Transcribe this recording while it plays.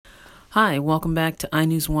Hi, welcome back to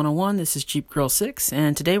iNews 101. This is Jeep Girl 6,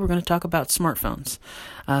 and today we're going to talk about smartphones.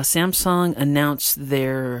 Samsung announced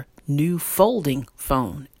their new folding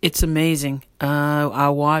phone. It's amazing. I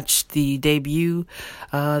watched the debut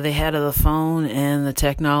they had of the phone, and the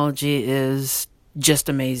technology is just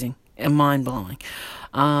amazing and mind-blowing.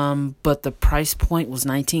 But the price point was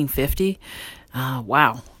 $1950.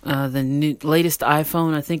 Wow. The latest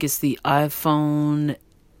iPhone, I think it's the iPhone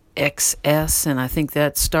XS, and I think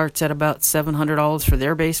that starts at about $700 for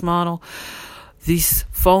their base model. These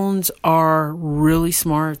phones are really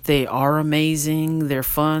smart. They are amazing. They're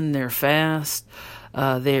fun. They're fast.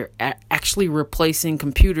 They're actually replacing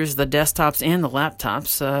computers, the desktops and the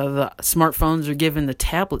laptops. The smartphones are giving the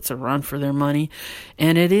tablets a run for their money,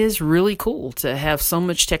 and it is really cool to have so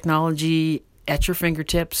much technology at your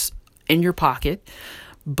fingertips in your pocket,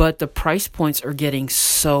 but the price points are getting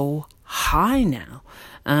so high now.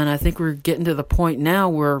 And I think we're getting to the point now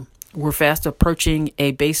where we're fast approaching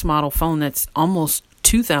a base model phone that's almost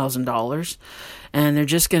 $2,000, and they're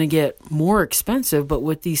just going to get more expensive. But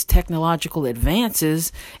with these technological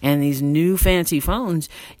advances and these new fancy phones,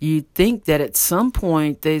 you'd think that at some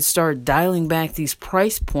point they'd start dialing back these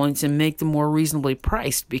price points and make them more reasonably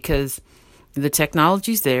priced, because the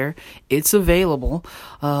technology's there, it's available,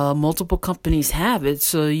 multiple companies have it,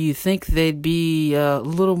 so you think they'd be a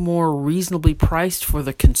little more reasonably priced for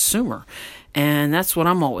the consumer. And that's what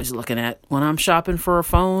I'm always looking at. When I'm shopping for a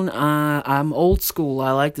phone, I'm old school.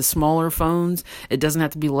 I like the smaller phones. It doesn't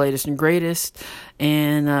have to be the latest and greatest,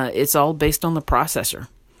 and it's all based on the processor.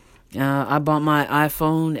 I bought my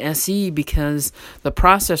iPhone SE because the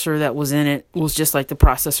processor that was in it was just like the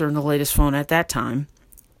processor in the latest phone at that time,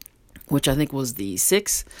 which I think was the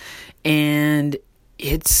 6, and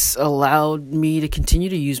it's allowed me to continue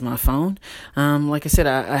to use my phone. Like I said,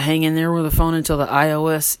 I hang in there with the phone until the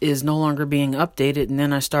iOS is no longer being updated, and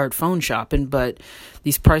then I start phone shopping. But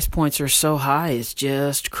these price points are so high, it's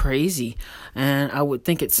just crazy. And I would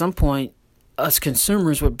think at some point, us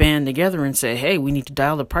consumers would band together and say, hey, we need to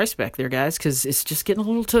dial the price back there, guys, because it's just getting a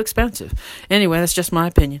little too expensive. Anyway, that's just my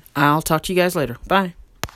opinion. I'll talk to you guys later. Bye.